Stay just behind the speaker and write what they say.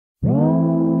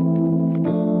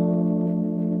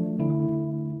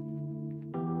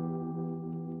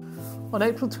On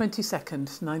April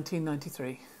 22nd,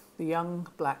 1993, the young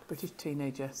black British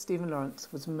teenager Stephen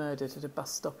Lawrence was murdered at a bus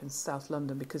stop in South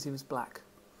London because he was black.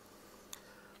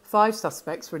 5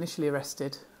 suspects were initially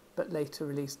arrested, but later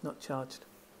released not charged.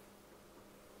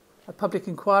 A public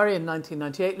inquiry in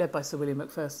 1998, led by Sir William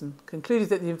Macpherson, concluded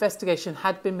that the investigation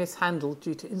had been mishandled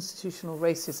due to institutional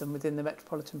racism within the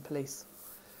Metropolitan Police.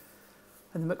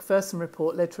 And the Macpherson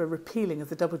report led to a repealing of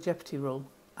the double jeopardy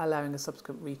rule, allowing a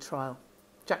subsequent retrial.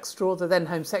 Jack Straw, the then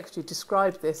Home Secretary,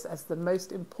 described this as the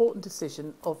most important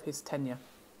decision of his tenure.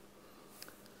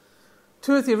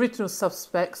 2 of the original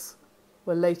suspects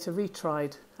were later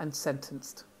retried and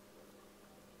sentenced.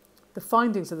 The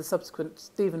findings of the subsequent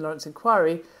Stephen Lawrence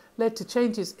inquiry led to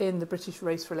changes in the British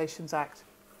Race Relations Act.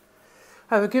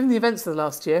 However, given the events of the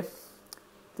last year,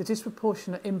 the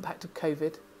disproportionate impact of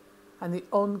COVID and the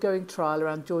ongoing trial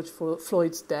around George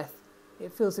Floyd's death,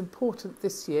 it feels important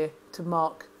this year to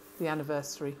mark the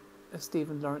anniversary of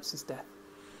Stephen Lawrence's death.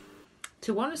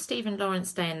 To honour Stephen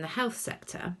Lawrence Day in the health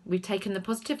sector, we've taken the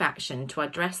positive action to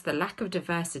address the lack of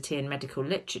diversity in medical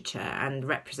literature and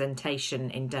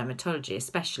representation in dermatology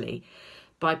especially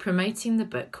by promoting the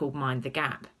book called Mind the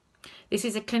Gap. This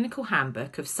is a clinical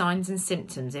handbook of signs and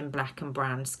symptoms in black and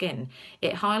brown skin.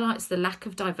 It highlights the lack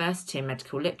of diversity in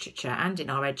medical literature and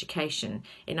in our education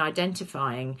in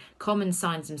identifying common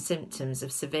signs and symptoms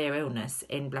of severe illness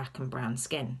in black and brown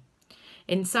skin.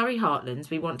 In Surrey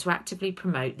Heartlands, we want to actively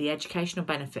promote the educational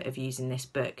benefit of using this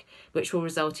book, which will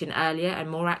result in earlier and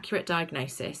more accurate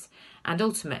diagnosis and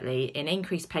ultimately in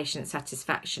increased patient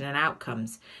satisfaction and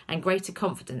outcomes and greater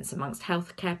confidence amongst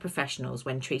healthcare professionals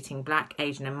when treating black,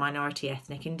 Asian and minority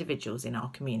ethnic individuals in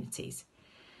our communities.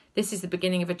 This is the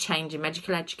beginning of a change in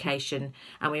medical education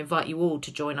and we invite you all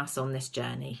to join us on this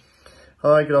journey.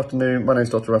 Hi, good afternoon. My name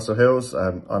is Dr. Russell Hills.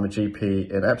 I'm a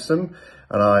GP in Epsom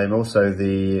and I'm also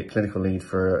the clinical lead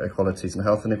for equalities and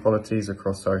health inequalities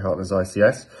across Surrey Heartlands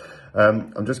ICS.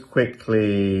 I'm just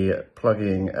quickly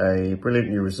plugging a brilliant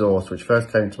new resource which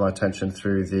first came to my attention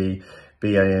through the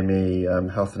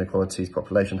BAME Health Inequalities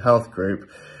Population Health Group,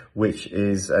 which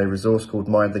is a resource called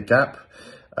Mind the Gap,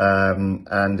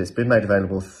 and it's been made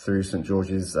available through St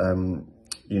George's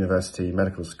University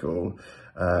Medical School.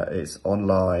 It's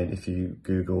online if you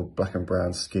Google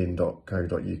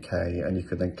blackandbrownskin.co.uk and you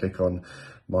can then click on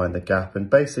Mind the Gap, and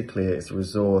basically it's a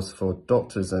resource for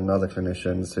doctors and other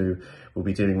clinicians who will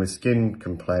be dealing with skin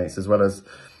complaints as well as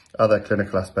other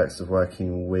clinical aspects of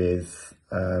working with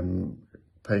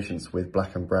patients with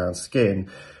black and brown skin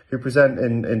who present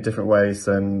in different ways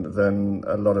than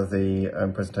a lot of the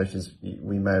presentations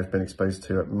we may have been exposed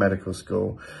to at medical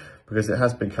school, because it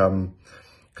has become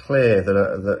clear that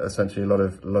essentially a lot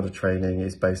of training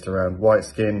is based around white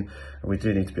skin, and we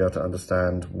do need to be able to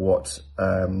understand what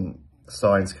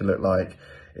signs can look like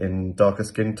in darker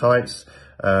skin types.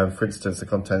 For instance, the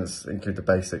contents include the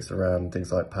basics around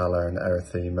things like pallor and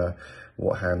erythema,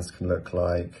 what hands can look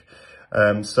like,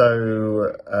 and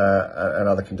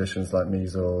other conditions like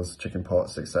measles,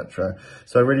 chickenpox, etc.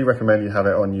 So I really recommend you have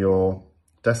it on your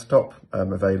desktop,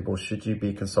 available should you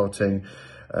be consulting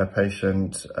a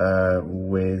patient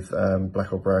with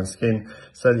black or brown skin,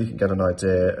 so that you can get an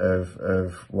idea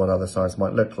of what other signs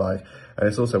might look like. And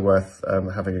it's also worth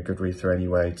having a good read through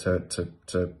anyway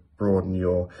to broaden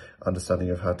your understanding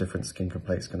of how different skin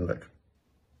complaints can look.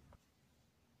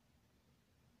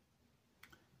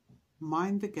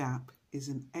 Mind the Gap is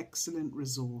an excellent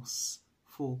resource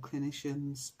for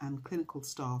clinicians and clinical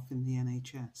staff in the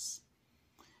NHS.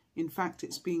 In fact,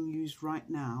 it's being used right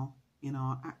now in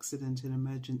our accident and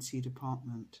emergency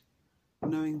department.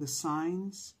 Knowing the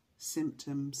signs,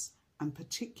 symptoms, and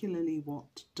particularly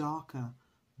what darker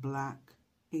black,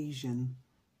 Asian,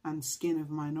 and skin of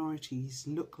minorities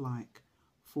look like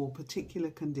for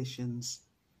particular conditions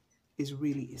is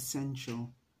really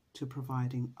essential to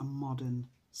providing a modern,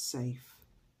 safe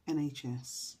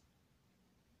NHS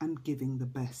and giving the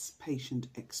best patient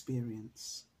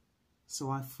experience. So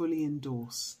I fully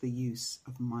endorse the use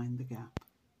of Mind the Gap.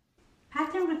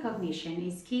 Pattern recognition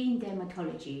is key in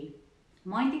dermatology.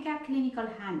 Mind the Gap Clinical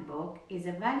Handbook is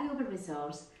a valuable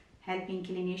resource helping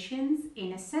clinicians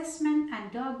in assessment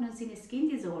and diagnosing skin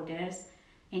disorders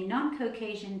in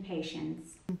non-Caucasian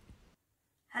patients.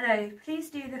 Hello, please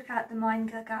do look at the Mind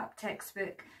the Gap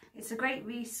textbook. It's a great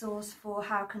resource for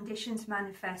how conditions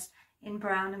manifest in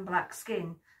brown and black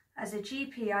skin. As a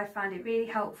GP, I found it really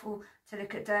helpful to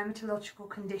look at dermatological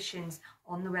conditions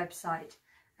on the website.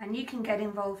 And you can get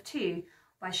involved too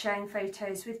by sharing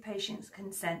photos with patients'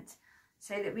 consent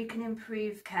so that we can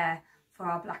improve care for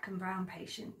our black and brown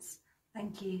patients.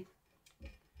 Thank you.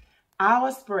 Our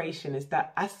aspiration is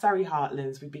that as Surrey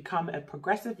Heartlands, we become a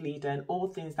progressive leader in all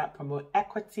things that promote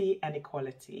equity and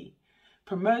equality.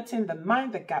 Promoting the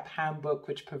Mind the Gap Handbook,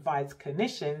 which provides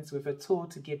clinicians with a tool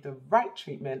to give the right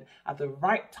treatment at the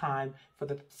right time for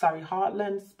the Surrey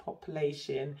Heartlands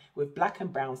population with black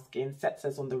and brown skin, sets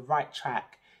us on the right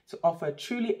track to offer a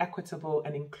truly equitable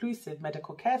and inclusive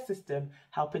medical care system,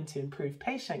 helping to improve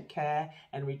patient care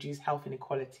and reduce health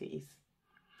inequalities.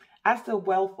 As the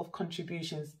wealth of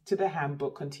contributions to the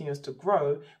handbook continues to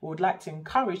grow, we would like to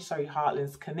encourage Surrey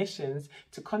Heartlands clinicians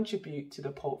to contribute to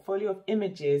the portfolio of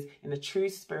images in a true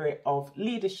spirit of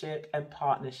leadership and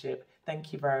partnership.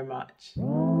 Thank you very much.